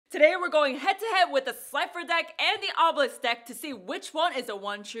Today we're going head to head with the SLIFER deck and the OBELISK deck to see which one is the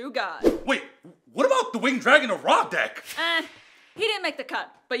one true god. Wait, what about the Winged Dragon of Ra deck? He didn't make the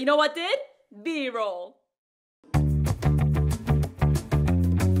cut, but you know what did? B-roll.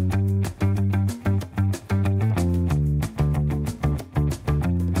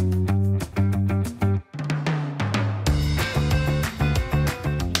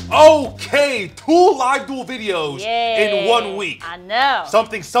 Okay, 2 live duel videos in 1 week. I know.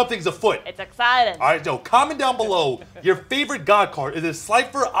 Something's afoot. It's exciting. All right, so comment down below your favorite god card. Is it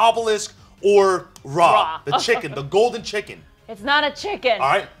SLIFER, OBELISK, or Ra? The chicken, the golden chicken. It's not a chicken. All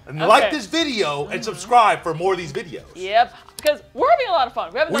right, and like this video and subscribe for more of these videos. Yep, because we're having a lot of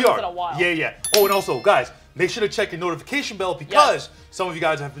fun. We haven't done this in a while. Yeah. Oh, and also, guys, make sure to check your notification bell because some of you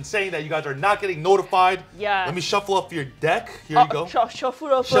guys have been saying that you guys are not getting notified. Yeah. Let me shuffle up your deck. Here you go.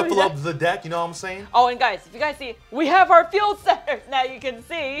 Shuffle up the deck, you know what I'm saying? Oh, and guys, if you guys see, we have our field centers now, you can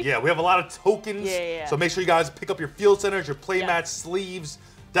see. Yeah, we have a lot of tokens. Yeah. So make sure you guys pick up your field centers, your playmats, sleeves,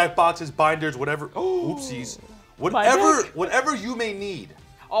 deck boxes, binders, whatever. Oopsies. Whatever you may need.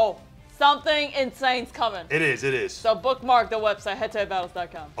 Oh, something insane's coming. It is. So bookmark the website,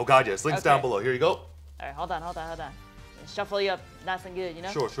 headtoheadbattles.com. Oh god, yes. Links down below. Here you go. All right, hold on. Shuffle you up nice and good, you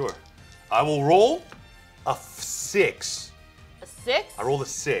know? Sure. I will roll a 6. A 6? I rolled a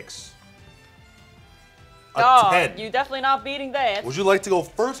 6. A 10. You definitely not beating that. Would you like to go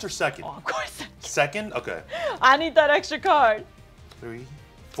first or second? Oh, of course. Second? Okay. I need that extra card. 3,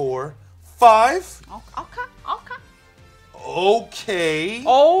 4, 5. Okay. Okay.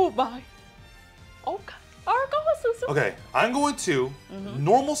 Oh my. Okay. All right, go ahead, Susu. Okay, I'm going to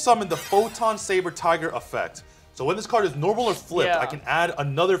normal summon the Photon Saber Tiger effect. So when this card is normal or flipped, I can add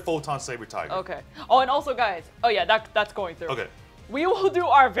another Photon Saber Tiger. Okay. Oh, and also, guys. Oh yeah, that's going through. Okay. We will do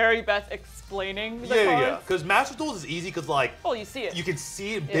our very best explaining the cards. Yeah. Because Master Duels is easy because like. Oh, you see it. You can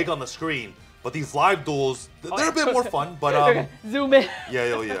see it big on the screen. But these live duels, they're a bit more fun. But okay. Zoom in.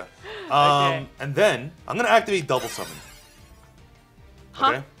 Yeah. And then I'm gonna activate Double Summon. Huh?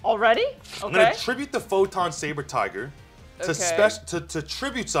 Okay. Already? Okay. I'm gonna tribute the Photon Saber Tiger to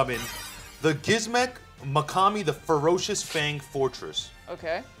tribute summon the Gizmek Makami, the Ferocious Fang Fortress.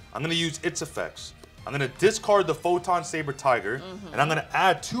 Okay. I'm gonna use its effects. I'm gonna discard the Photon Saber Tiger, and I'm gonna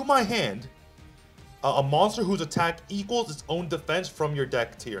add to my hand a monster whose attack equals its own defense from your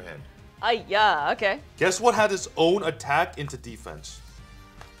deck to your hand. Yeah, okay. Guess what had its own attack into defense?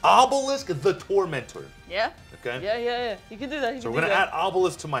 Obelisk the Tormentor. Yeah. Okay. Yeah. You can do that. So we're gonna add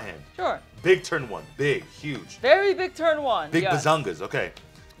Obelisk to my hand. Sure. Big turn 1. Big, huge. Very big turn 1. Big bazungas. Okay.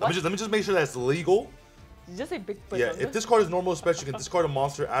 Let me just make sure that's legal. Did you just say big bazungas? Yeah. If this card is normal special, you can discard a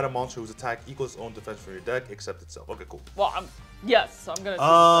monster, add a monster whose attack equals its own defense from your deck, except itself. Okay, cool. Well, yes, I'm gonna.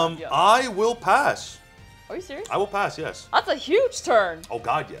 I will pass. Are you serious? I will pass. Yes. That's a huge turn. Oh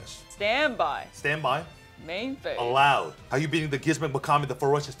God, yes. Stand by. Stand by. Main phase. Allowed. How you beating the Gizmek Makami, the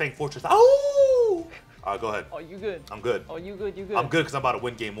Ferocious Fang Fortress? Oh! All right, go ahead. Oh, you good? I'm good. Oh, you good? I'm good because I'm about to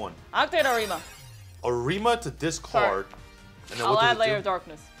win game 1. Activate Arima. Arima to discard. And then I'll add Layer of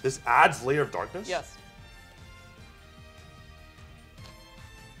Darkness. This adds Layer of Darkness? Yes.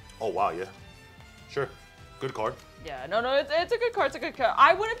 Oh, wow, yeah. Sure. Good card. Yeah, no, it's a good card. It's a good card.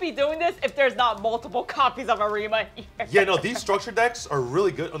 I wouldn't be doing this if there's not multiple copies of Arima here. Yeah, no, these structure decks are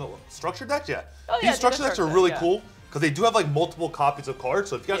really good. Oh, no, structure decks? Yeah. Oh, yeah, these structure decks are really cool because they do have like multiple copies of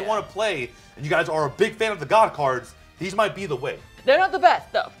cards. So if you guys want to play and you guys are a big fan of the God cards, these might be the way. They're not the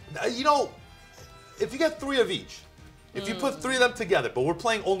best, though. You know, if you get 3 of each, if you put 3 of them together, but we're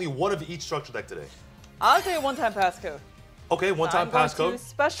playing only 1 of each structure deck today. I'll tell you one-time passcode. Okay, one-time passcode. I'm going to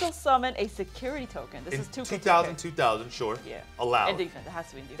special summon a security token. This is 2,000, sure. Yeah. Allowed. In defense. It has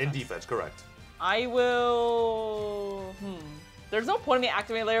to be in defense. In defense, correct. I will... There's no point in me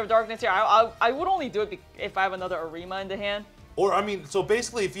activating Layer of Darkness here. I would only do it if I have another Arima in the hand. Or, I mean, so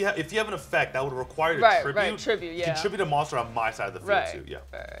basically, if you have an effect that would require to tribute, tribute, contribute a monster on my side of the field, too. Yeah.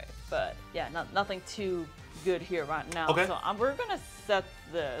 Right. But, yeah, nothing too good here right now. Okay. So we're going to set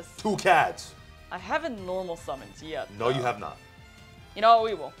this. 2 cats. I haven't normal summoned yet. No, you have not. You know what?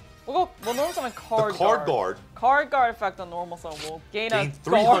 We will. We'll normal summon Card Guard. Card guard effect on normal summon will gain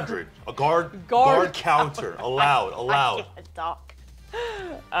 300. A guard counter. Allowed. I can't talk.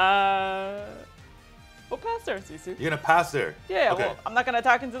 We'll pass there, Susu. You're gonna pass there. Yeah. Okay. Well, I'm not gonna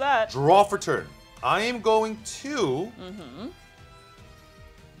attack into that. Draw for turn. I am going to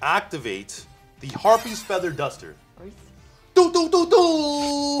activate the Harpy's Feather Duster.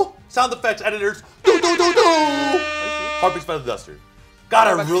 Do. Sound effects editors. Do. Harpy's Feather Duster.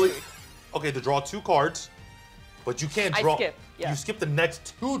 Gotta really. Okay, to draw 2 cards, but you can't draw. You skip the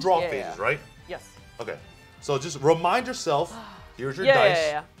next 2 draw phases, right? Yes. Okay. So just remind yourself. Here's your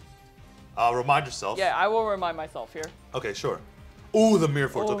dice. Remind yourself. Yeah, I will remind myself here. Okay, sure. Ooh, the Mirror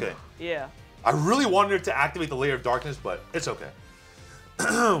Force. Ooh, Okay. Yeah. I really wanted it to activate the Layer of Darkness, but it's okay.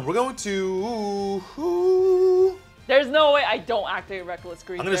 We're going to... There's no way I don't activate Reckless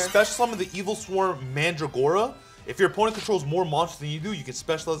Greed. I'm going to there. special summon the Evil Swarm Mandragora. If your opponent controls more monsters than you do, you can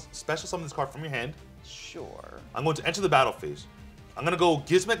special summon this card from your hand. Sure. I'm going to enter the battle phase. I'm going to go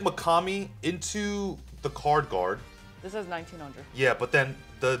Gizmek Makami into the card guard. This is 1900. Yeah, but then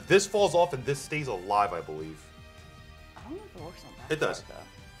this falls off and this stays alive, I believe. I don't know if it works on that. It does. Card,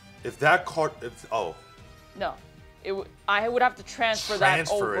 If that card... no. I would have to transfer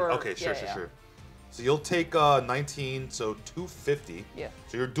that over. It. Okay, sure. So you'll take 19, so 250. Yeah.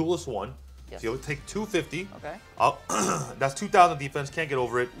 So you're duelist 1. Yes. So you'll take 250. Okay. That's 2,000 defense, can't get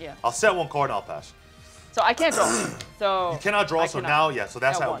over it. Yeah. I'll set 1 card and I'll pass. So I can't draw. So You cannot draw, so now, so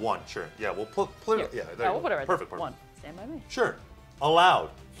that's Yeah, at one. 1. Sure. Yeah, we'll put it. Yeah, there you we'll go. put it right Perfect. there. 1. Stand by me. Sure.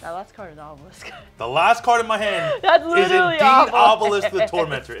 Allowed. That last card is Obelisk. The last card in my hand That's is literally indeed Obelisk. Obelisk the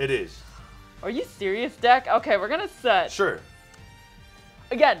Tormentor. It is. Are you serious, deck? Okay, we're gonna set. Sure.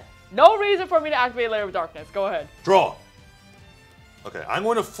 Again, no reason for me to activate Layer of Darkness. Go ahead. Draw. Okay, I'm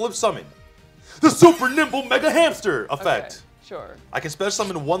going to flip summon the Super Nimble Mega Hamster effect. Okay, sure. I can special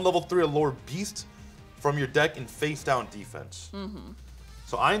summon 1 level 3 or lower beast from your deck in face down defense.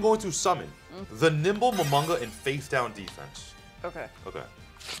 So I'm going to summon the Nimble Momonga in face down defense. Okay. Okay.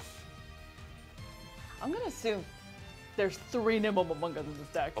 I'm gonna assume there's 3 Nimble Momongas in this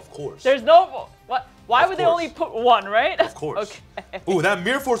deck. Of course. There's no. What? Why Of would they course. only put 1, right? Of course. Okay. Ooh, that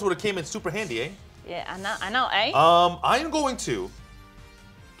Mirror Force would have came in super handy, eh? Yeah, I know, eh? I am going to.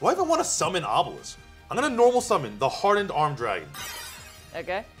 Do I even want to summon Obelisk? I'm gonna normal summon the Hardened Arm Dragon.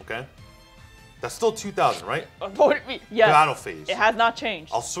 Okay. Okay. That's still 2,000, right? Yes. Battle phase. It has not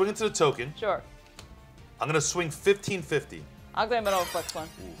changed. I'll swing into the token. Sure. I'm gonna swing 1550. I'll go middle of flex 1.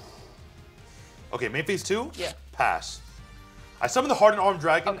 Okay, main phase 2? Yeah. Pass. I summon the Hardened Arm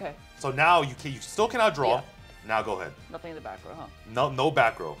Dragon. Okay. So now you still cannot draw. Yeah. Now go ahead. Nothing in the back row, huh? No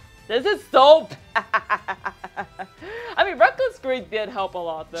back row. This is so bad. I mean, Reckless Greed did help a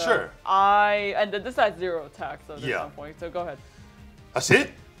lot, though. Sure. And this has 0 attack, so there's Yeah. no point. So go ahead. That's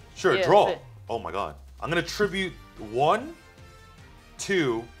it? Sure, Yeah, draw. that's it. Oh my god. I'm gonna tribute 1,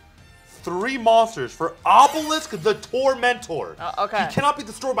 2, 3 monsters for Obelisk the Tormentor. Okay. He cannot be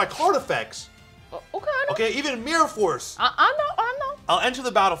destroyed by card effects. Okay, I know. Okay, even Mirror Force. I know. I'll enter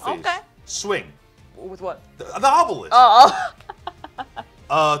the battle phase. Okay. Swing. With what? The Obelisk. Oh.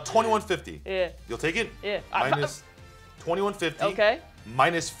 2150. Yeah. You'll take it? Yeah. Minus 2150. Okay.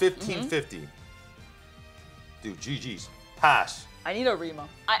 Minus 1550. Dude, GG's. Pass. I need a Rima.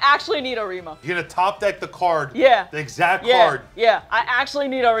 I actually need a Rima. You're gonna top deck the card. Yeah. The exact Yeah. card. Yeah. I actually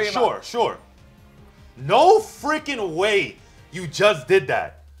need a Rima. Sure. No freaking way you just did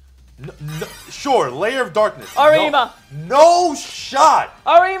that. Sure, Layer of Darkness. Arima. No shot.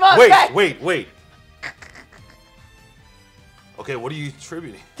 Arima. Wait. Okay, what are you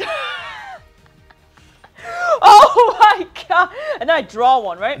attributing? Oh my god. And then I draw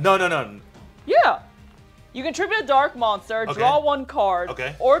 1, right? No. Yeah. You can tribute a dark monster, Okay. draw 1 card,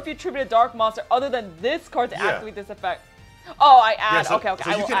 Okay. or if you tribute a dark monster other than this card to Yeah. activate this effect. Oh, I add. Yeah, okay. So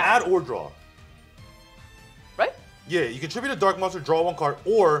I you will can add or draw. Right? Yeah, you can tribute a dark monster, draw 1 card,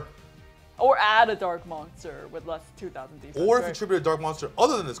 or Or add a dark monster with less 2,000 defense. if you right? tribute a dark monster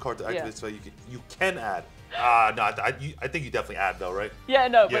other than this card to activate Yeah. this spell, you can add. No, I think you definitely add though, right? Yeah,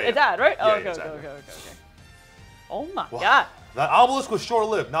 no, but Yeah, it's yeah. add, right? Yeah, Oh, yeah, okay, it's okay, add, okay. Oh my Wow. god. That Obelisk was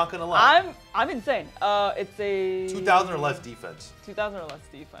short-lived, not gonna lie. I'm insane. It's a 2,000 or less defense. 2,000 or less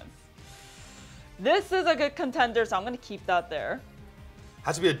defense. This is a good contender, so I'm gonna keep that there.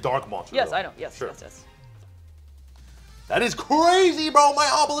 Has to be a dark monster. Yes, though. I know. Yes, Sure. yes. That is crazy, bro. My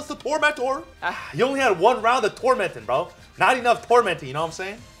Obelisk the Tormentor. You only had 1 round of tormenting, bro. Not enough tormenting, you know what I'm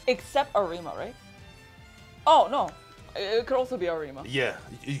saying? Except Arima, right? Oh, no. It could also be Arima. Yeah,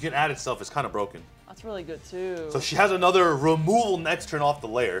 you can add itself. It's kind of broken. That's really good, too. So she has another removal next turn off the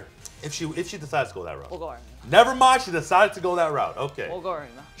layer. If she decides to go that route. We'll go Arima. Never mind, she decided to go that route. Okay. We'll go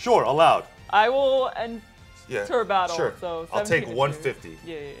Arima. Sure, allowed. I will end Yeah. battle. Sure. So I'll take 17 to 150.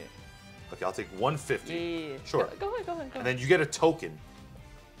 Yeah. Okay, I'll take 150. Yeah. Sure. Go ahead. And then you get a token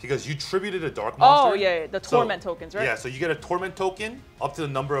because you tributed a dark monster. Oh, yeah. The torment tokens, right? Yeah, so you get a torment token up to the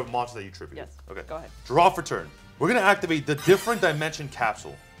number of monsters that you tributed. Yes. Okay. Go ahead. Draw for turn. We're gonna activate the different dimension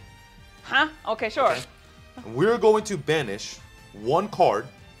capsule. Huh? Okay, sure. Okay? And we're going to banish 1 card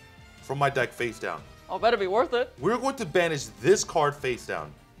from my deck face down. Oh, better be worth it. We're going to banish this card face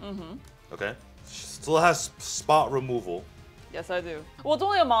down. Okay. Still has spot removal. Yes, I do. Well, it's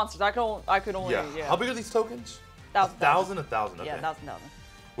only a monster. I could only. Yeah. Yeah. How big are these tokens? 1,000. 1,000. Okay. Yeah, 1,000.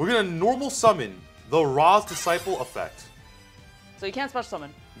 We're gonna normal summon the Ra's Disciple effect. So you can't special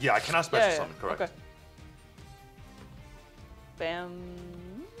summon. Yeah, I cannot special summon, correct. Okay. Bam.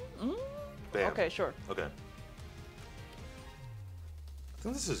 Bam. Okay, sure. Okay. I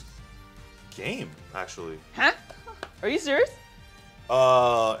think this is game, actually. Huh? Are you serious?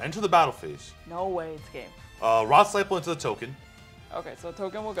 Enter the battle phase. No way, it's game. Ra's Disciple into the token. Okay, so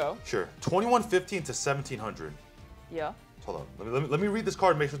token will go. Sure. 2115 to 1700. Yeah. Hold on. Let me read this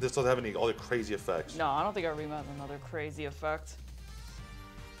card and make sure this doesn't have any other crazy effects. No, I don't think Arima has another crazy effect.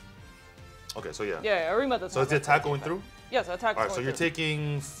 Okay, so yeah. Yeah, Arima doesn't. So is the attack going through? Yes, attack. All right, so you're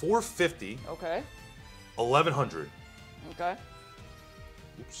taking 450. Okay. 1100. Okay.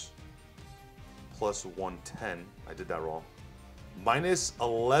 Oops. Plus 110. I did that wrong. Minus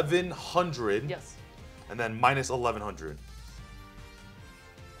 1100. Yes. And then minus 1100.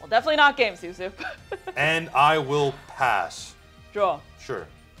 Well, definitely not game, Susu. And I will pass. Draw. Sure.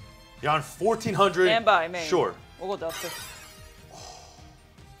 You're on 1400. Stand by, main. Sure. We'll go Duster.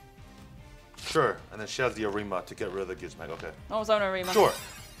 Sure. And then she has the Arima to get rid of the Gizmag. Okay. Oh, summon Arima. Sure.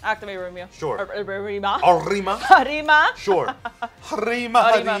 Activate Arima. Sure. Arima. Arima. Arima. Sure. Harima. Arima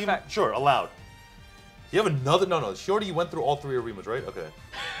Harima. effect. Sure. Allowed. You have another? No. She already went through all 3 Arimas, right? Okay.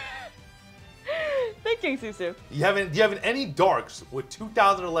 Thinking, Susu. Do you have any darks with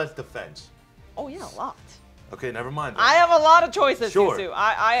 2,000 or less defense? Oh yeah, a lot. Okay, never mind. Then. I have a lot of choices, Sure. Susu.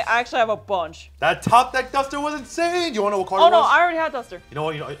 I actually have a bunch. That top deck Duster was insane. You want to know what card Oh it no, was? I already had Duster. You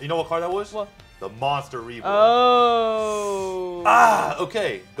know what card that was? What? The Monster Reborn. Oh. Ah,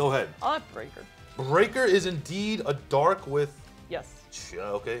 okay. Go ahead. I'll have Breaker. Breaker is indeed a dark with... Yes. Yeah,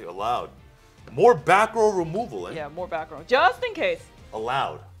 okay, allowed. More back row removal, eh? Yeah, more back row. Just in case.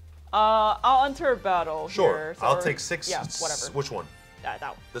 Allowed. I'll enter a battle Sure. here. So I'll take 6. Yeah, whatever. Which one? That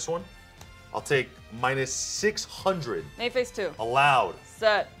one. This one? I'll take minus 600. Main phase 2. Allowed.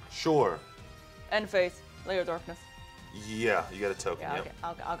 Set. Sure. End phase. Layer of Darkness. Yeah, you get a token. Yeah, Yeah.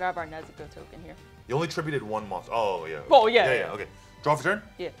 okay. I'll grab our Nezuko token here. You only tributed 1 monster. Oh, yeah. Oh, yeah. Okay. Draw for turn?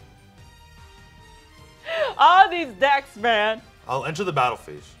 Yeah. Ah, these decks, man. I'll enter the battle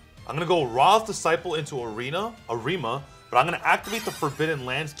phase. I'm going to go Ra's Disciple into Arima, but I'm going to activate the Forbidden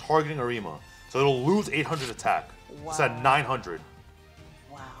Lands targeting Arima. So it'll lose 800 attack. Wow. It's at 900.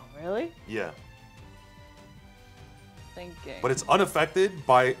 Wow, really? Yeah. Thinking. But it's unaffected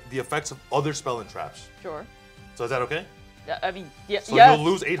by the effects of other spell and traps. Sure. So is that okay? Yeah, I mean, yeah. So yes. you'll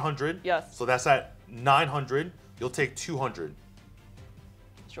lose 800. Yes. So that's at 900. You'll take 200.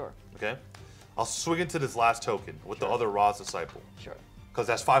 Sure. Okay? I'll swing into this last token with the other Ra's Disciple. Sure. Because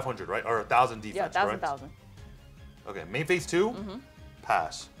that's 500, right? Or 1,000 defense, Yeah, correct? 1,000. Okay, main phase 2?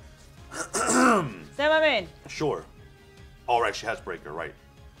 Pass. Stand by main. Sure. All right, she has Breaker, right.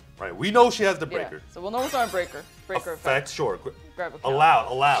 Right, we know she has the Breaker. Yeah. So we'll know what's on Breaker. Breaker Effect, sure. Grab a count.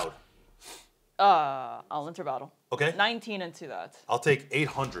 Allowed. I'll enter battle. Okay. 19 into that. I'll take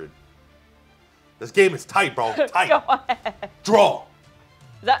 800. This game is tight, bro. Tight. Go ahead. Draw.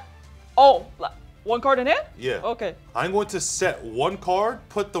 That. Oh, one card in hand? Yeah. Okay. I'm going to set 1 card,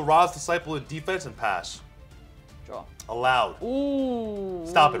 put the Ra's Disciple in defense, and pass. Draw. Allowed. Ooh.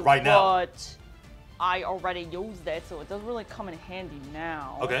 Stop it right now. But I already used it, so it doesn't really come in handy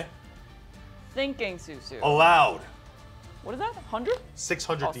now. Okay. Thinking, Susu. Allowed. What is that? 100?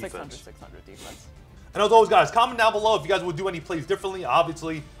 600 Oh, defense. 600 defense. And as always, guys, comment down below if you guys would do any plays differently.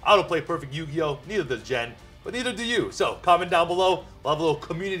 Obviously, I don't play perfect Yu-Gi-Oh! Neither does Jen, but neither do you. So comment down below. We'll have a little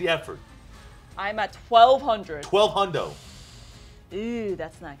community effort. I'm at 1,200. 12 hundo. Ooh,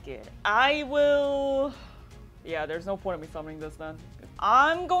 that's not good. I will... Yeah, there's no point in me summoning this then.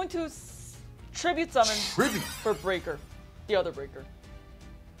 I'm going to tribute summon for Breaker. The other Breaker.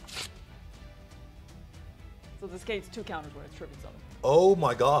 So this gains 2 counters when it's tribute summon. Oh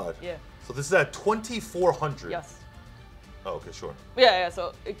my god. Yeah. So this is at 2,400. Yes. Oh, okay, sure. Yeah,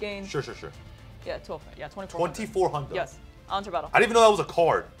 so it gains... Sure. Yeah, 12. Yeah, 24. 2,400. Yes. Onto battle. I didn't even know that was a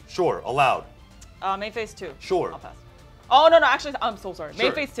card. Sure, allowed. Main phase 2. Sure. I'll pass. Oh, no, actually, I'm so sorry. Sure.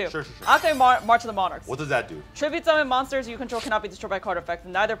 Main phase 2. Sure. After March of the Monarchs. What does that do? Tribute summon monsters you control cannot be destroyed by card effects,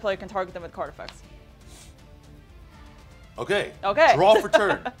 and neither player can target them with card effects. Okay. Okay. Draw for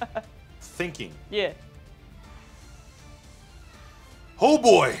turn. Thinking. Yeah. Oh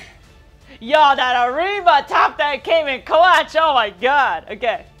boy. Yo, that Arima top that came in clutch. Oh my god.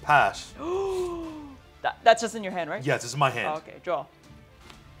 Okay. Pass. That's just in your hand, right? Yes, this is my hand. Oh, okay, draw.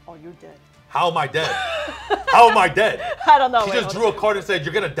 Oh, you're dead. How am I dead? How am I dead? I don't know. She just drew a card and said,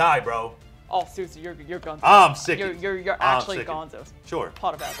 "You're gonna die, bro." Oh, Susie, you're gonzo. I'm sick. You're actually gonzo. Sure.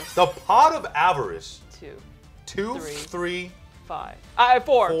 Pot of avarice. The Pot of Avarice. 2, 3, 5.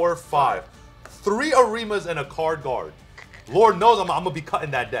 4. 4, 5. 3 Arimas and a card guard. Lord knows I'm gonna be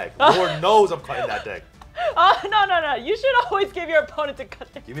cutting that deck. Lord knows I'm cutting that deck. No. You should always give your opponent to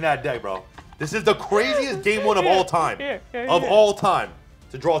cut their... Give me that deck, bro. This is the craziest game one of all time. Here, all time.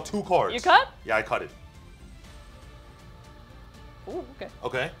 To draw 2 cards. You cut? Yeah, I cut it. Ooh, okay.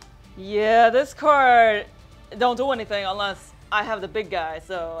 Okay. Yeah, this card don't do anything unless I have the big guy,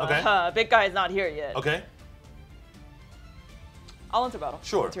 so okay. Big guy is not here yet. Okay. I'll enter battle.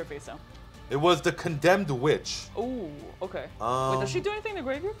 Sure. It's your face now. It was the Condemned Witch. Ooh, okay. Wait, does she do anything in the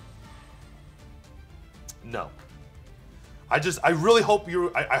graveyard? No. I really hope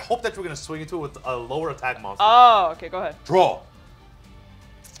I hope that you're gonna swing into it with a lower attack monster. Oh, okay, go ahead. Draw.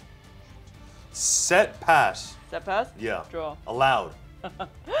 Set pass. Set pass? Yeah. Draw. Allowed.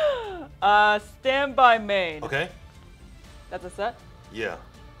 Standby main. Okay. That's a set? Yeah.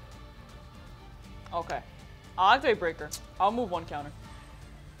 Okay. I'll activate breaker. I'll move 1 counter.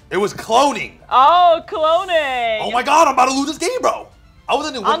 It was cloning. Oh, cloning. Oh my god, I'm about to lose this game, bro. I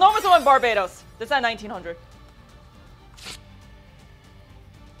wasn't in. I'll normal summon Barbados. This is at 1900.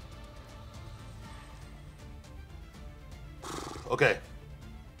 Okay.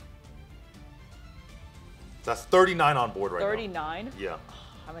 That's 39 on board right 39? now. Yeah.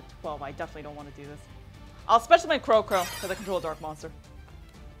 I'm at 12. I definitely don't want to do this. I'll special my Crow because I control a dark monster.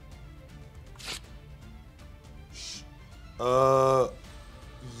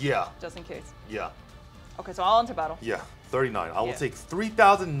 Yeah. Just in case. Yeah. Okay, so I'll enter battle. Yeah. 39. I will take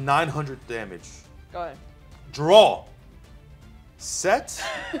 3,900 damage. Go ahead. Draw. Set.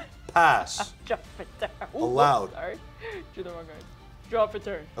 Pass. Drop for turn. Ooh, allowed. Oops, sorry. Drew the wrong card. Draw for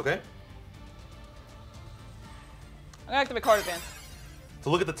turn. Okay. I'm gonna activate card advance. To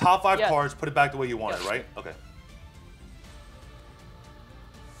look at the top 5 yes. cards, put it back the way you want yes. it, right? Okay.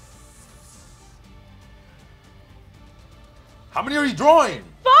 How many are you drawing?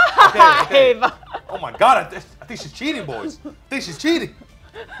 5! Okay. Oh my god, I think she's cheating, boys. I think she's cheating.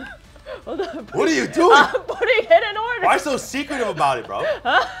 Hold on, what are you doing? I'm putting it in order. Why so secretive about it, bro?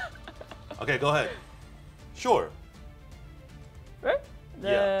 Huh? Okay, go ahead. Sure. Right?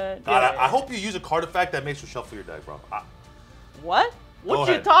 Yeah. God, I hope you use a card effect that makes you shuffle your deck, bro. What? What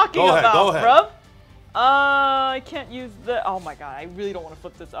you ahead. talking go about, go ahead. bro? I can't use the... Oh my god, I really don't want to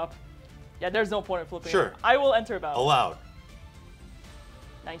flip this up. Yeah, there's no point in flipping Sure. it. I will enter battle. Allowed.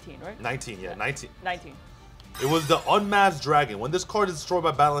 19, right? 19, yeah, 19. 19. It was the Unmasked Dragon. When this card is destroyed by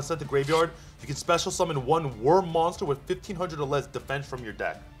battle and sent to graveyard, you can special summon 1 worm monster with 1,500 or less defense from your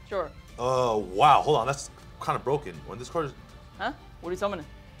deck. Sure. Wow, hold on, that's kind of broken. When this card is... Huh? What are you summoning?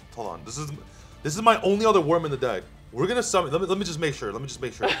 Hold on, this is my only other worm in the deck. We're gonna summon, let me just make sure, But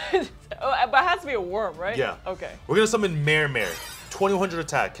it has to be a worm, right? Yeah. Okay. We're gonna summon Mare. 2100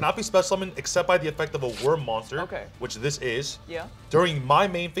 attack. Cannot be special summoned except by the effect of a worm monster. Okay. Which this is. Yeah. During my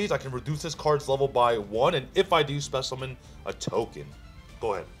main phase, I can reduce this card's level by 1, and if I do, special summon a token.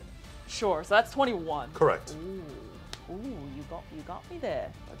 Go ahead. Sure. So that's 21. Correct. Ooh, you got me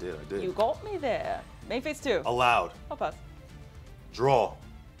there. I did. You got me there. Main phase 2. Allowed. I'll pass. Draw.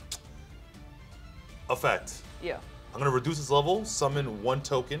 Effect. Yeah. I'm gonna reduce its level, summon 1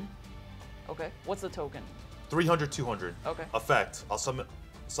 token. Okay. What's the token? 300, 200. Okay. Effect. I'll summon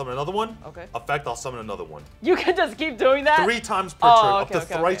another one. Okay. Effect. I'll summon another one. You can just keep doing that? 3 times per turn. Okay, up to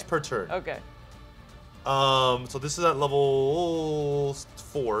thrice per turn. Okay. So this is at level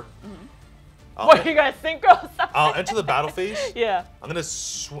 4. Mm-hmm. What, you guys synchro? I'll enter the battle phase. Yeah. I'm gonna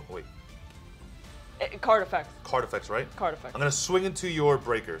wait. Card effects. Card effects, right? Card effects. I'm gonna swing into your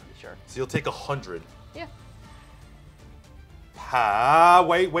breaker. Sure. So you'll take 100. Yeah.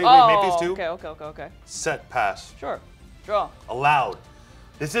 Wait. Main phase 2. Okay. Set pass. Sure. Draw. Allowed.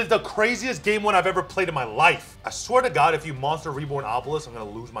 This is the craziest game one I've ever played in my life. I swear to God, if you monster reborn Obelisk, I'm gonna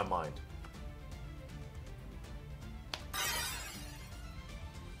lose my mind.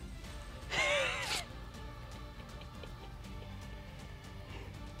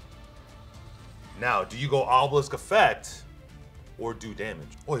 Now, do you go Obelisk effect or do damage?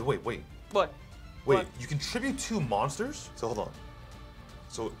 Oh, wait. What? Wait, What? you can tribute 2 monsters? So hold on.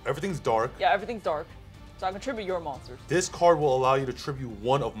 So everything's dark. Yeah, everything's dark. So I can tribute your monsters. This card will allow you to tribute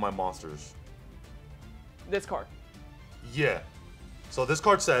 1 of my monsters. This card. Yeah. So this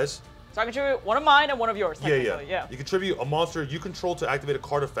card says... So I can tribute 1 of mine and 1 of yours. Yeah. You can tribute a monster you control to activate a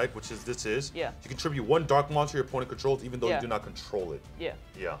card effect, which is this is. Yeah. You can tribute 1 dark monster your opponent controls, even though Yeah. you do not control it. Yeah.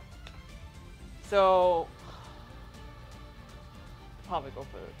 Yeah. So... probably go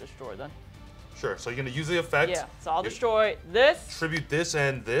for destroy then. Sure. So you're gonna use the effect. Yeah. So I'll destroy this. Tribute this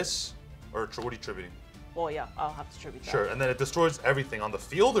and this, or what are you tributing? Well, yeah, I'll have to tribute that. Sure. And then it destroys everything on the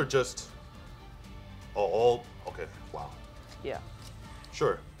field, or just all. Okay. Wow. Yeah.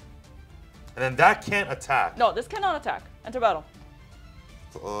 Sure. And then that can't attack. No, this cannot attack. Enter battle.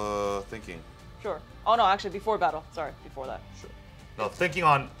 Thinking. Sure. Oh no, actually before battle. Sorry, before that. Sure. No, thinking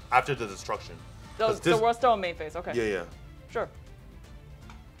on after the destruction. So we're still in main phase. Okay. Yeah, yeah. Sure.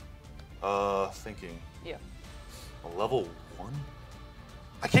 Thinking. Yeah. A level 1?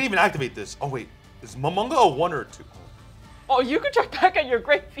 I can't even activate this. Oh wait, is Momonga a 1 or a 2? Oh, you can check back at your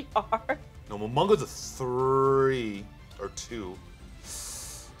graveyard. No, Momonga's a 3 or 2.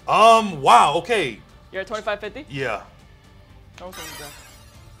 Wow, okay. You're at 2550? Yeah. No,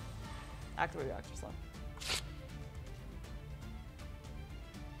 activate reactor slam.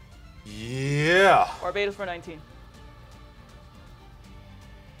 Yeah. Or betas for 19.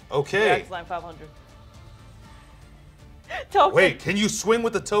 Okay. Reactor slam 500. Token. Wait, can you swing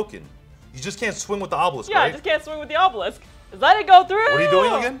with the token? You just can't swing with the obelisk, Yeah, right? I just can't swing with the obelisk. Just let it go through. What are you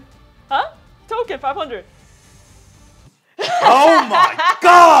doing again? Huh? Token 500. Oh my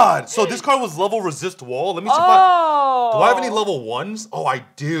god! So this card was level resist wall. Let me see if Oh. do I have any level 1s? Oh, I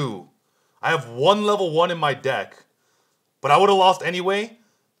do. I have 1 level 1 in my deck. But I would have lost anyway,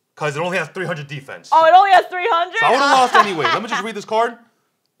 because it only has 300 defense. Oh, it only has 300? So I would have lost anyway. Let me just read this card.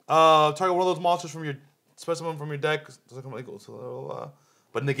 Target one of those monsters from your specimen from your deck.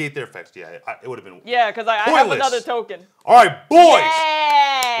 But negate their effects. Yeah, it would have been. Yeah, because I have another token. All right, boys.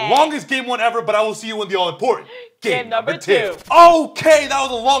 Yay! Longest game 1 ever, but I will see you in the all-important Game number 2. Okay, that was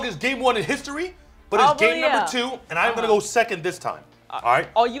the longest game 1 in history, but it's game number 2, and I'm going to go second this time. All right?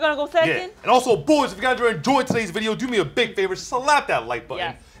 Oh, you going to go second? Yeah. And also, boys, if you guys are enjoying today's video, do me a big favor, slap that like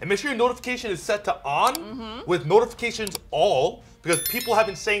button. Yes. And make sure your notification is set to on with notifications all, because people have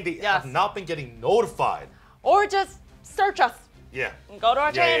been saying they have not been getting notified. Or just search us. Yeah. And go to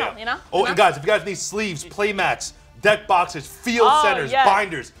our channel, you know? Oh, and guys, if you guys need sleeves, play mats, deck boxes, field centers,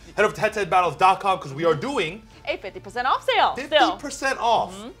 binders, head over to headbattles.com because we are doing a 50% off sale. 50%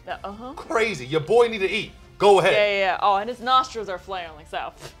 off. Crazy. Your boy need to eat. Go ahead. Yeah. Oh, and his nostrils are flaring like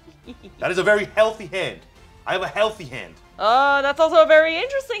so. That is a very healthy hand. I have a healthy hand. That's also a very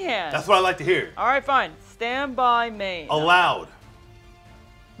interesting hand. That's what I like to hear. All right, fine. Stand by main. Allowed.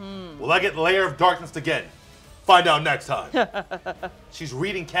 Will I get Layer of Darkness again? Find out next time. She's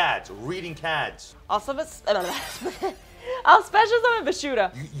reading CADs. Reading CADs. I'll special summon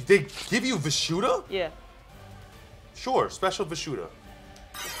Vishuda. They give you Vishuda? Yeah. Sure, special Vishuda.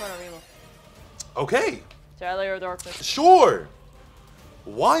 Just trying to remove. Okay. Layer of Darkness. Sure.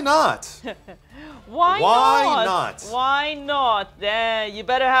 Why not? Why not? Why not? Then you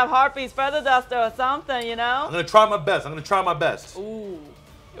better have Harpy's Feather Duster or something, you know? I'm gonna try my best. Ooh.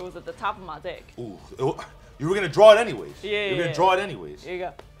 It was at the top of my deck. Ooh. You were gonna draw it anyways. Yeah. You were gonna draw it anyways. Here you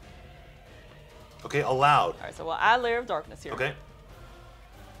go. Okay, allowed. All right, so we'll add Layer of Darkness here. Okay.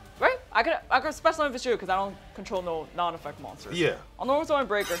 Right? I could special summon Vishuda because I don't control no non-effect monsters. Yeah. I'll normal summon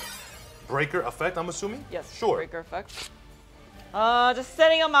Breaker. Breaker effect, I'm assuming? Yes. Sure. Breaker effect. Just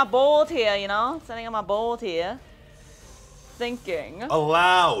setting up my board here, you know? Setting up my board here. Thinking.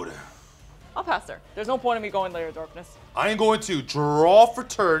 Allowed. I'll pass there. There's no point in me going Layer of Darkness. I am going to draw for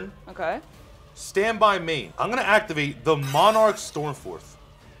turn. Okay. Stand by main. I'm gonna activate the Monarch Stormforth.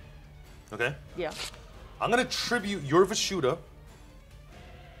 Okay? Yeah. I'm gonna tribute your Vishuda.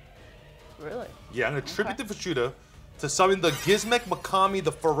 Really? Yeah, I'm gonna tribute the Vishuda to summon the Gizmek Makami,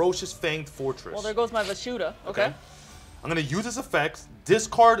 the Ferocious Fanged Fortress. Well, there goes my Vishuda. Okay. I'm gonna use this effect,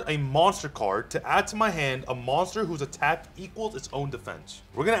 discard a monster card to add to my hand a monster whose attack equals its own defense.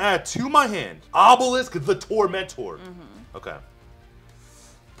 We're gonna add to my hand Obelisk the Tormentor. Okay.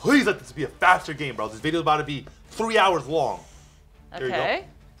 Please let this be a faster game, bro. This video is about to be 3 hours long. There you go.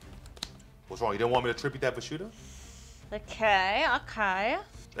 What's wrong? You didn't want me to tribute that Vishuda? Okay.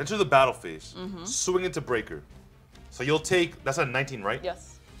 Enter the battle phase. Swing into Breaker. So you'll take, that's a 19, right?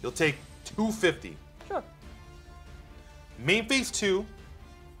 Yes. You'll take 250. Sure. Main phase 2.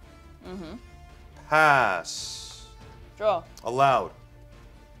 Pass. Draw. Allowed.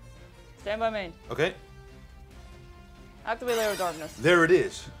 Stand by main. Okay. Activate Layer of Darkness. There it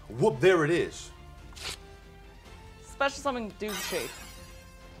is. Whoop, there it is. Special summon Doom Shape.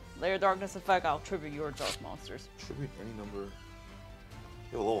 Layer of Darkness effect, I'll tribute your dark monsters. Tribute any number.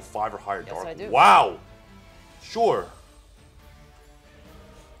 You have a level 5 or higher dark. I do. Wow. Sure.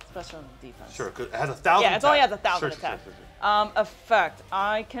 Special defense. Sure, because it has 1,000 Yeah, it only has 1,000 sure, attack. Sure. Effect,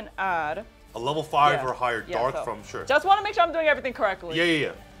 I can add a level 5 or higher dark from, sure. Just want to make sure I'm doing everything correctly.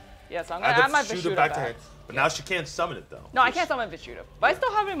 Yeah. Yeah, so I'm going to add my Vishuda back. To hand. But now she can't summon it, though. No, I can't summon Vishuda. But I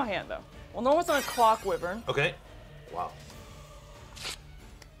still have it in my hand, though. Well, normal summon Clock Wyvern. Okay. Wow.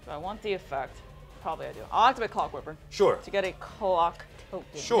 So I want the effect. Probably I do. I'll activate Clock Wyvern. Sure. To get a clock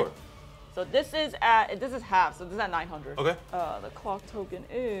token. Sure. So this is half, so this is at 900. Okay. The clock token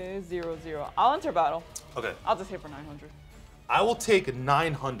is 0, 0. I'll enter battle. Okay. I'll just hit for 900. I will take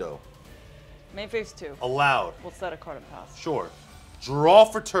 900. Main phase 2. Allowed. We'll set a card and pass. Sure. Draw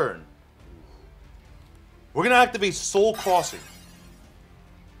for turn. We're gonna activate Soul Crossing.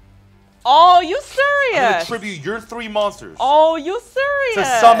 Oh, you I'm gonna serious? tribute your 3 monsters. Oh, you serious? To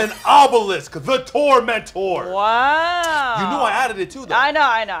summon Obelisk, the Tormentor. Wow. You knew I added it too, though. I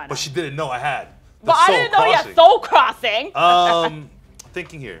know. But she didn't know I had. But I didn't know you had Soul Crossing.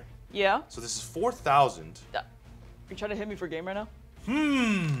 Thinking here. Yeah. So this is 4,000. You trying to hit me for game right now?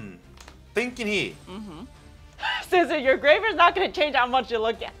 Thinking here. Scissor, your graveyard's not gonna change how much you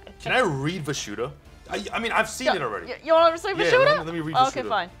look at it. Can I read Vashuda? I mean, I've seen it already. You want to say Vashuda? Yeah, let me read Vashuda. Okay,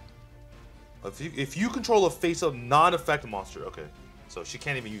 fine. If you control a face-up non-effect monster, okay. So she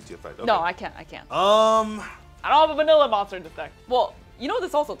can't even use the effect. Okay. No, I can't. I I don't have a vanilla monster in this deck. Well, you know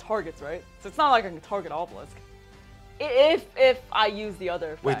this also targets, right? So it's not like I can target Obelisk. If I use the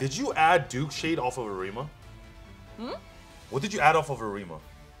other effect. Wait, did you add Duke Shade off of Arima? What did you add off of Arima?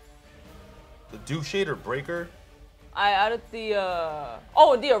 The Duke Shade or Breaker? I added the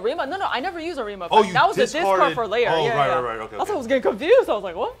the Arima. No, I never use Arima. Oh, you that was discarded... the discard for layer. Oh, yeah, right. Okay. Also, I was getting confused. I was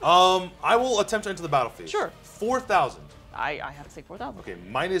like, what? I will attempt to enter the battle phase. Sure. 4,000. I have to say 4,000. Okay,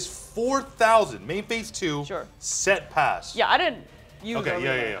 minus 4,000. Main phase 2. Sure. Set pass. Yeah, I didn't use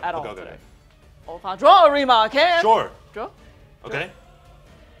Arima at all Okay. today. Oh, fine. Draw Arima, okay? Sure. Draw. Okay.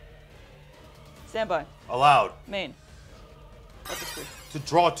 Standby. Allowed. Main. What's the screen? To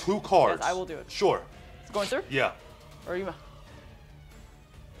draw 2 cards. Yes, I will do it. Sure. It's going through? Yeah. Arima.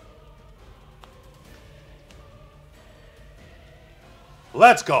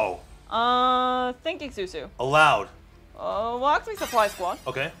 Let's go. Thinking Susu. Allowed. Well, actually, Supply Squad.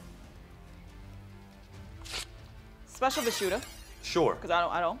 Okay. Special Vishuda. Sure. Because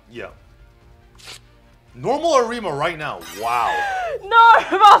I don't. Yeah. Normal Arima right now. Wow.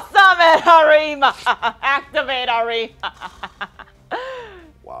 Normal summon Arima. Activate Arima.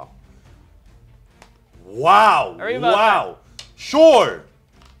 Wow. Arima Wow. Sure.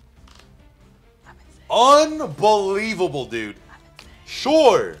 Unbelievable, dude.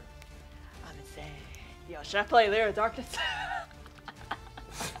 Sure. I'm insane. Yo, should I play Lair of Darkness?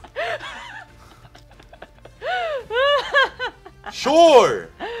 Sure.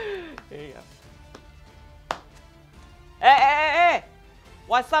 There you go. Hey!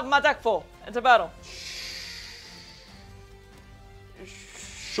 Why stop my deck full? It's a battle.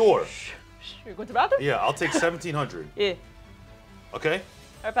 Sure. You're going to battle? Yeah, I'll take 1,700. Yeah. Okay.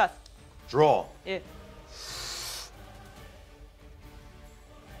 Alright, pass. Draw. Yeah.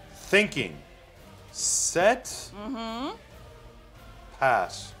 Thinking. Set.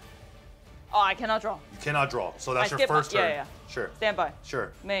 Pass. Oh, I cannot draw. You cannot draw. So that's I your skip first turn. Yeah. Sure. Standby.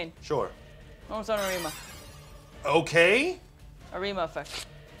 Sure. Main. Sure. Normal summon Arima. Okay. Arima effect.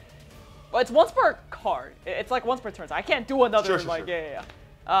 Well, it's once per card. It's like once per turn. So I can't do another Sure. yeah.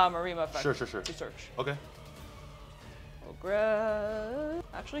 Arima effect. Sure. To search. Okay. We'll grab.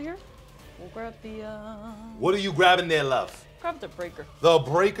 Actually, here. We'll grab the. What are you grabbing there, love? Grab the breaker. The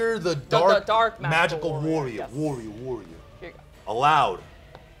Breaker, the dark magical warrior. Yes. Warrior. Here you go. Allowed.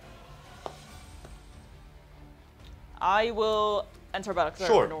 I will enter battle because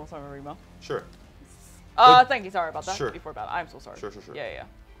I have a normal summon Arima. Sure. Thank you. Sorry about that. Sure. Before battle. I'm so sorry. Sure. Yeah.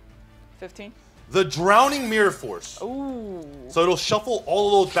 15. The Drowning Mirror Force. Ooh. So it'll shuffle all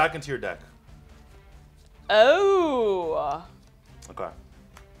of those back into your deck. Oh. Okay.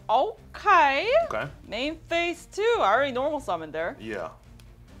 Okay. Main phase 2. I already normal summoned there. Yeah.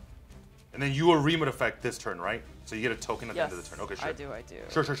 And then you Arima effect this turn, right? So you get a token at the end of the turn. Okay, sure. I do.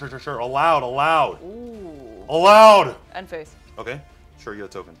 Sure. Allowed. Ooh. Allowed. End phase. Okay. Sure, you get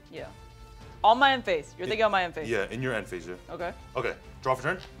a token. Yeah. On my end phase. You're thinking on my end phase. Yeah, in your end phase, yeah. Okay. Okay. Draw for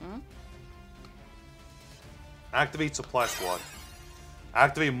turn. Activate Supply Squad.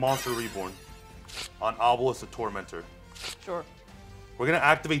 Activate Monster Reborn on Obelisk the Tormentor. Sure. We're gonna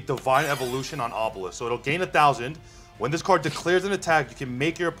activate Divine Evolution on Obelisk. So it'll gain 1,000. When this card declares an attack, you can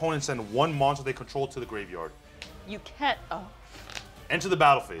make your opponent send 1 monster they control to the graveyard. You can't. Oh. Enter the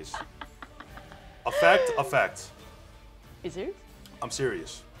battle phase. Effect. Is it? I'm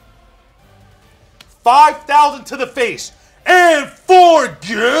serious. 5,000 to the face and for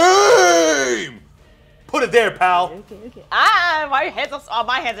game. Put it there, pal. Okay. My hands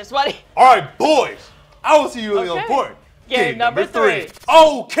are sweaty. All right, boys. I will see you in the important. Game number 3.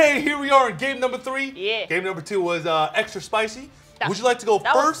 Okay, here we are in game number 3. Yeah. Game number 2 was extra spicy. Would you like to go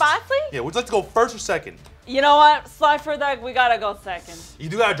first? That was spicy? Yeah, would you like to go first or second? You know what? SLIFER deck, we gotta go second. You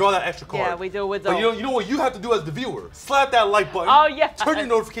do gotta draw that extra card. Yeah, we do. We do. But you know what you have to do as the viewer? Slap that like button. Oh, yeah. Turn your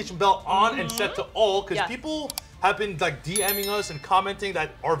notification bell on and set to all, because Yes. people have been like DMing us and commenting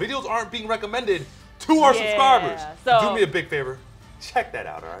that our videos aren't being recommended to our subscribers. So, do me a big favor. Check that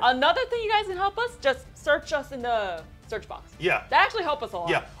out, all right? Another thing you guys can help us, just search us in the search box. Yeah. That actually helps us a lot.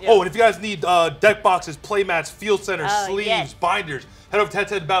 Yeah. Oh, and if you guys need deck boxes, play mats, field centers, sleeves, yes. binders, head over to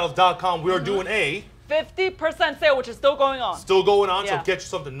headbattles.com. We are doing a 50% sale, which is still going on. still going on, Yeah. so get you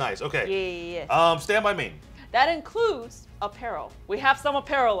something nice. Okay. Yeah. Stand by main. That includes apparel. We have some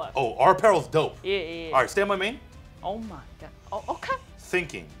apparel left. Oh, our apparel's dope. Yeah. All right, stand by main. Oh my god. Oh, okay.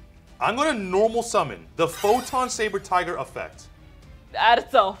 Thinking. I'm gonna normal summon the Photon Saber Tiger effect Add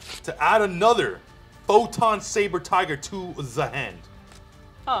itself. to add another Photon Saber Tiger to the hand.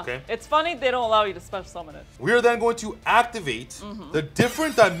 Huh. Okay. It's funny they don't allow you to special summon it. We are then going to activate the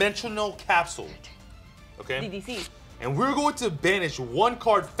different dimensional capsule. Okay. DDC. And we're going to banish one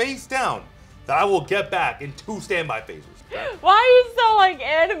card face down that I will get back in 2 standby phases. Okay? Why are you so like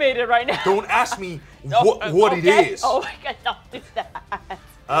animated right now? Don't ask me Oh, what it okay. is. Oh my god, don't do that.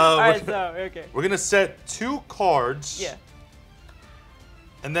 Alright, so, okay. We're gonna set 2 cards. Yeah,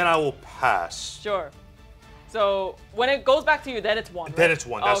 And then I will pass. sure. So, when it goes back to you, then it's 1, Then right? it's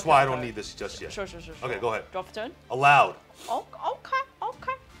 1. That's Okay, why I don't okay. need this just yet. Sure. Okay, go ahead. Draw for turn? Allowed. Oh,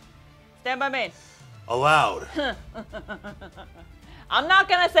 okay. Stand by main. Allowed. I'm not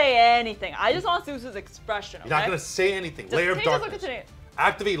gonna say anything. I just want Zeus's expression, okay? You're not gonna say anything. Just- Layer can of you just darkness. look at the-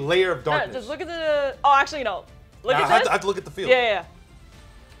 Activate layer of No, darkness. just look at the... Oh, actually, no. Look I at have this. to look at the field. Yeah.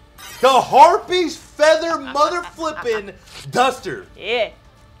 The Harpy's Feather Mother Flippin' Duster. Yeah.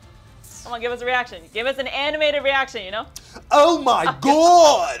 Come on, give us a reaction. Give us an animated reaction, you know? Oh my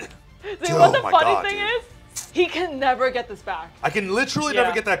god! See, what the Oh my funny God, thing dude. is? He can never get this back. I can literally Yeah.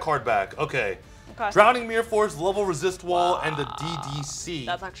 never get that card back. Okay. Okay. Drowning Mirror Force, level resist wall, and the DDC.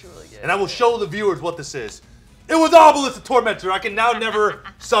 That's actually really good. And I will show the viewers what this is. It was Obelisk the Tormentor. I can now never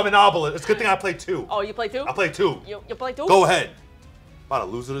summon Obelisk. It's a good thing I play 2. Oh, you play 2? I play 2. You play 2? Go ahead. About to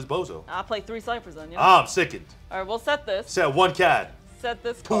lose to this bozo. I'll play 3 ciphers then, you know? I'm sickened. Alright, we'll set this. Set 1 CAD. Set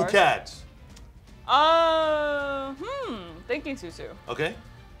this 2 card. CADs. Thinking Susu. Okay.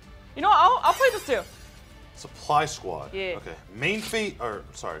 You know what? I'll play this too. Supply Squad. Yeah. Okay. Main fate. Or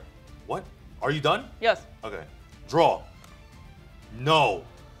sorry. What? Are you done? Yes. Okay. Draw. No.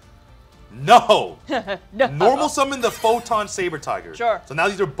 No. No. Normal summon the Photon Saber Tiger. Sure. So now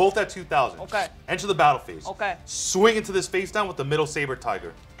these are both at 2,000. Okay. Enter the battle phase. Okay. Swing into this face down with the middle Saber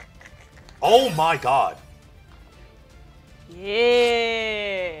Tiger. Oh my god.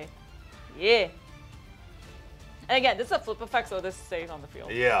 Yeah. Yeah. And again, this is a flip effect, so this stays on the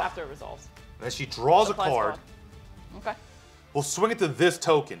field. Yeah. After it resolves. And then she draws Supply a card. Squad. Okay. We'll swing into this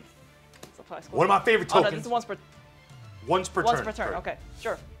token. Supply Squad. One of my favorite Oh, no, tokens. this is once per Once per once turn. per turn. Correct. Okay.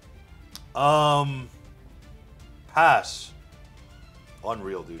 Sure. Pass.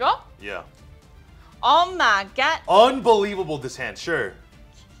 Unreal, dude. Draw? Yeah. Oh my god. Unbelievable, this hand, sure.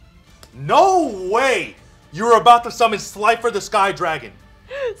 No way! You were about to summon SLIFER the Sky Dragon.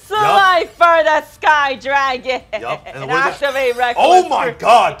 SLIFER the Sky Dragon. Yup. And what is that? activate Reckless. Oh my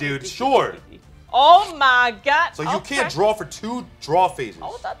god, dude, sure. Oh my god. So you can't draw for 2 draw phases.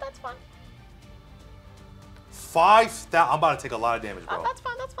 Oh, that's fine. 5,000. I'm about to take a lot of damage, bro. That's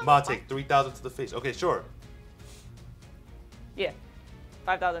fine. That's fine. I'm about that's to take 3,000 to the face. Okay, sure. fine. Yeah.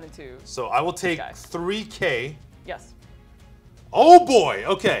 5,002. So I will take Guys. 3K. Yes. Oh boy,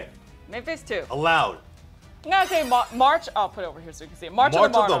 okay. Main phase 2. Allowed. I'm gonna say March. I'll put it over here so you can see it. March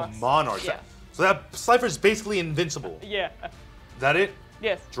of the Monarchs. Monarchs. Yeah. So that SLIFER is basically invincible. Yeah. Is that it?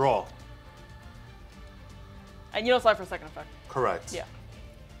 Yes. Draw. And you know SLIFER's second effect. Correct. Yeah.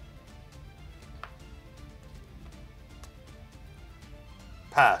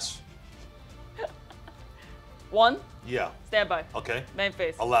 Pass. 1. Yeah. Standby. Okay. Main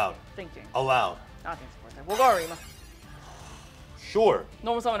phase. Allowed. Thinking. Allowed. Nothing support that. We'll go Arima. Sure.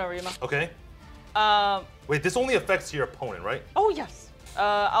 Normal summon Arima. Okay. Um. Wait, this only affects your opponent, right? Oh yes.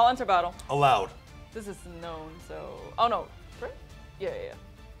 I'll enter battle. Allowed. This is known, so. Oh no. Right? Yeah.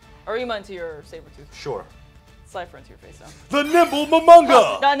 Arima into your Sabertooth. Sure. SLIFER into your face down. The Nimble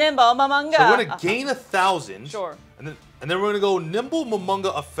Momonga! The Nimble Mamanga. So we're gonna gain 1,000. Sure. And then we're gonna go Nimble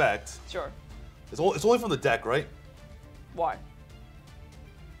Momonga effect. Sure. It's only from the deck, right? Why?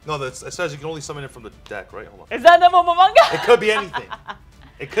 No, it says you can only summon it from the deck, right? Hold on. Is that Nimble Mamanga? It could be anything.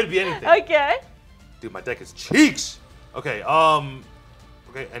 It could be anything. Okay. Dude, my deck is cheeks. Okay,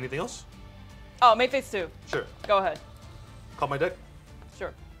 okay, anything else? Oh, main phase 2. Sure. Go ahead. Call my deck.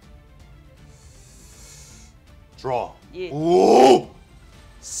 Sure. Draw. Yeah. Ooh!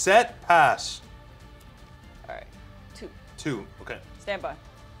 Set, pass. 2. Okay. Stand by.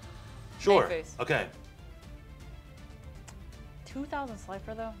 Sure. Main phase. Okay. 2000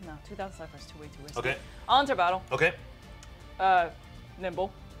 SLIFER though? No, 2000 SLIFER is way too risky. Okay. I'll enter battle. Okay.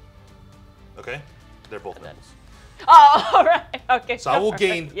 Nimble. Okay. They're both nimbles. Oh, all right. Okay. So I will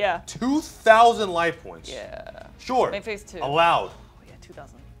gain 2,000 life points. Yeah. Sure. Main phase 2. Allowed. Oh yeah,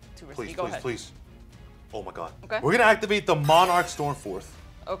 2000. Too risky. Please, Go please, ahead. please. Oh my god. Okay. We're gonna activate the Monarch Stormforth.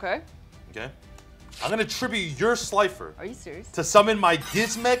 Okay. Okay. I'm gonna tribute your Slifer Are you serious? to summon my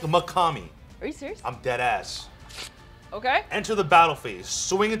Gizmek Makami. Are you serious? I'm dead ass. Okay. Enter the battle phase.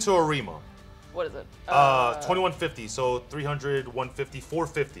 Swing into Arima. What is it? 2150. So 300, 150,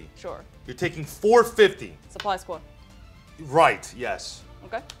 450. Sure. You're taking 450. Supply squad. Right. Yes.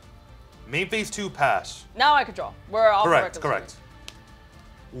 Okay. Main phase 2 pass. Now I can draw. We're all Correct. Correct.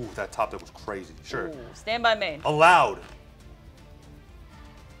 Ooh, that top deck was crazy. Sure. Ooh, stand by main. Allowed. 1,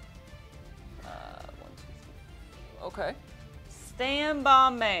 2, 3. Okay. Stand by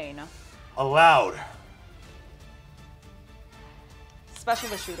main. Allowed. Special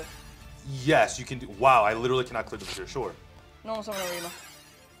the shooter. Yes, you can do. Wow, I literally cannot clear the Vizier. Sure. Normal summon Arima.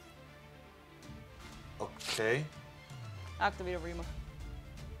 Okay. Activate Arima.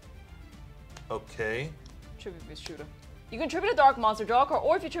 Okay. Tribute the shooter. You can tribute a dark monster, draw a card,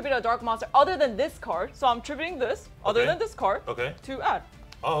 or if you tribute a dark monster other than this card, so I'm tributing this, other than this card, to add.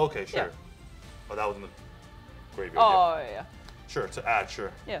 Oh, okay, sure. Yeah. Oh, that was in the graveyard. Oh, yeah. Sure, to add,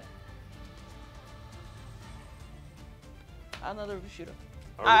 sure. Yeah. Add another shooter.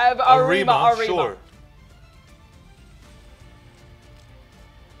 Arima, sure.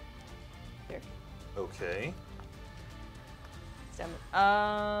 Here. Okay. Stand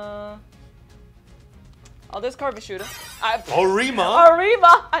I'll discard the shooter. Arima?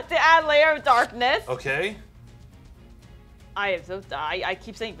 Arima to add layer of darkness. Okay. I am so I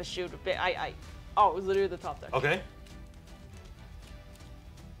keep saying the shooter, but oh, it was literally the top deck. Okay.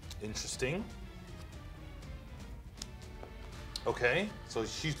 Interesting. Okay, so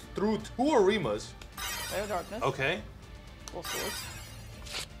she threw 2 Arimas. Layer of darkness. Okay. Full swords.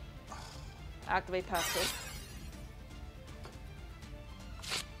 Activate passive.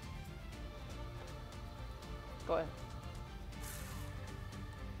 Go ahead.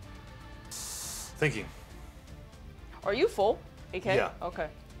 Thinking. Are you full? AK? Yeah. Okay.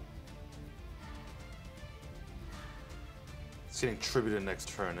 It's getting tributed next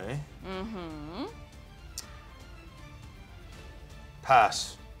turn, eh? Mm-hmm.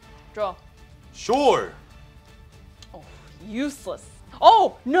 Pass. Draw. Sure. Oh, useless.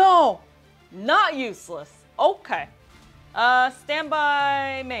 Oh, no! Not useless. Okay. Stand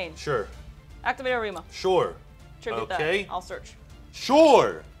by main. Sure. Activate Arima. Sure. Tribute Okay. that. I'll search.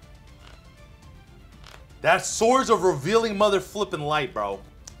 Sure. That Swords of Revealing Mother flipping light, bro.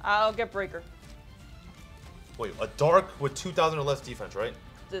 I'll get Breaker. Wait, a dark with 2,000 or less defense, right?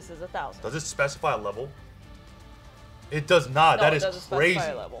 This is 1,000. Does it specify a level? It does not. No, that it is doesn't crazy.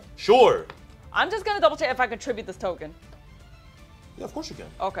 specify a level. Sure. I'm just gonna double check if I can tribute this token. Yeah, of course you can.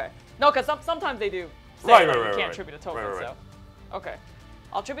 Okay. No, because sometimes they do say Right, that right, you can't right. tribute a token, Right. so. Okay.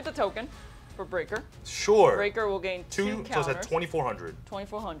 I'll tribute the token for Breaker. Sure. Breaker will gain 2 So counters. it's at 2,400.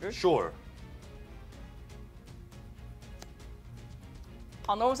 2,400. Sure.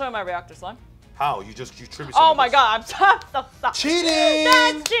 I'll normal summon my reactor slime. How? You tribute. Oh my god, I'm so sorry. Cheating!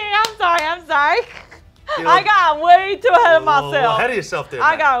 That's cheating. I'm sorry. You know, I got way too ahead of a little myself. ahead of yourself there.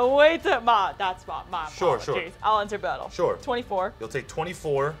 I man. got way too that's my Sure, apologies. sure. I'll enter battle. Sure. 24. You'll take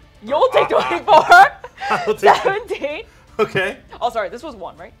 24. You'll take 24. I'll take 17. Okay. Oh, sorry. This was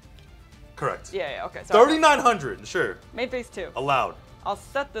 1, right? Correct. Yeah, okay. Sorry. 3,900. Sure. Main phase 2. Allowed. I'll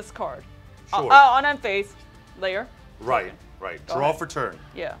set this card. Sure. On end phase. Layer. Right. Token. Right. Go Draw ahead. for turn.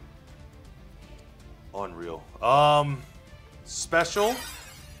 Yeah. Unreal. Special.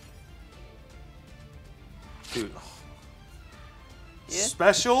 Dude. Yeah.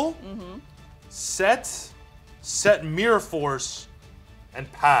 Special. Set Mirror Force, and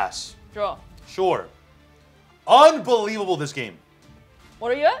pass. Draw. Sure. Unbelievable this game.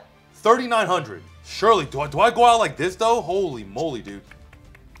 What are you at? 3,900. Surely, do I go out like this though? Holy moly, dude.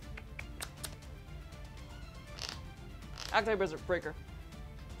 Activate Blizzard Breaker.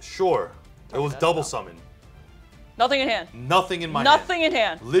 Sure. It was that's double not- summon. Nothing in hand. Nothing in my hand. Nothing in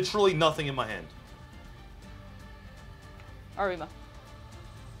hand. Literally nothing in my hand. Arima.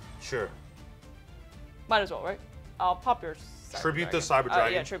 Sure. Might as well, right? I'll pop your Tribute the Cyber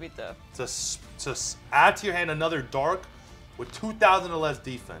Dragon. Yeah, tribute the... To add to your hand another dark with 2,000 or less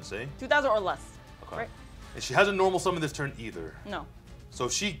defense, eh? 2,000 or less. Okay. Right? And she hasn't normal summon this turn either. No. So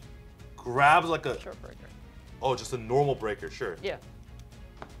if she grabs like a... Sure, Breaker. Oh, just a normal breaker, sure. Yeah.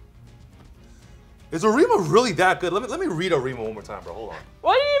 Is Arima really that good? Let me read Arima one more time, bro. Hold on.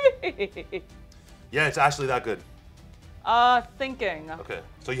 What do you mean? Yeah, it's actually that good. Thinking. Okay,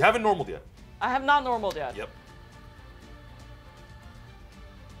 so you haven't normaled yet. I have not normaled yet. Yep.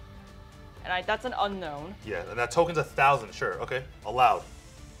 And that's an unknown. Yeah, and that token's 1,000. Sure. Okay. Allowed.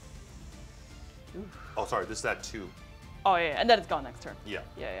 Oof. Oh, sorry. This is at 2. Oh yeah, and then it's gone next turn. Yeah.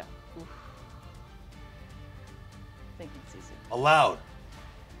 Yeah. Oof. Thinking CC. Allowed.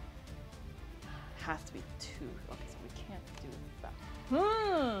 Has to be 2. Okay, so we can't do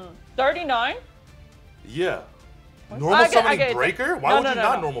that. 39? Yeah. What? Normal summoning Breaker? Why would you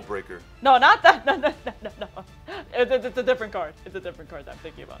not normal Breaker? No, not that. No. It's a different card. It's a different card that I'm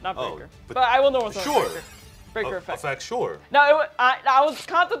thinking about, not Breaker. But I will normal summon Breaker. Breaker effect. Sure. No, I was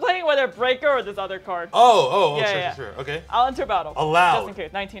contemplating whether Breaker or this other card. Sure. Okay. I'll enter battle. Allowed. Just in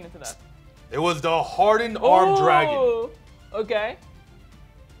case. 19 into that. It was the Hardened Arm Dragon. Okay.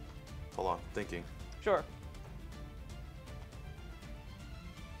 Hold on, thinking. Sure.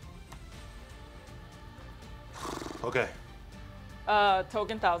 Okay.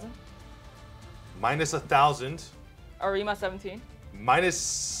 Token 1,000. Minus 1,000. Arima 17. Minus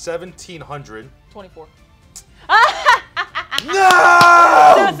 1,700. 24.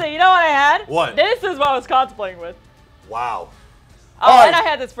 No! Seriously, you know what I had? What? This is what I was contemplating with. Wow. Oh, and I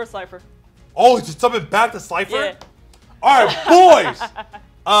had this for SLIFER. Oh, it's something back to SLIFER? Yeah. All right,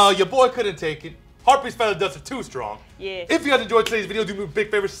 boys. Your boy couldn't take it. Heartbeat's Feather Dust are too strong. Yeah. If you guys enjoyed today's video, do me a big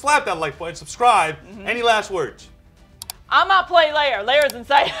favor, slap that like button, subscribe. Any last words? I'm not playing Layer. Layer's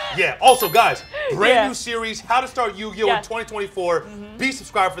inside. Yeah. Also, guys, brand new series, How to Start Yu-Gi-Oh! In 2024. Be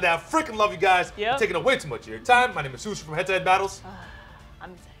subscribed for that. Freaking love you guys. Yep. I'm taking up way too much of your time. My name is Sushi from Head to Head Battles.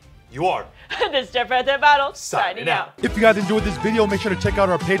 I'm excited. You are. This is Jeff from Head to Head Battles. Signing out. If you guys enjoyed this video, make sure to check out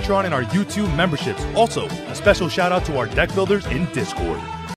our Patreon and our YouTube memberships. Also, a special shout out to our deck builders in Discord.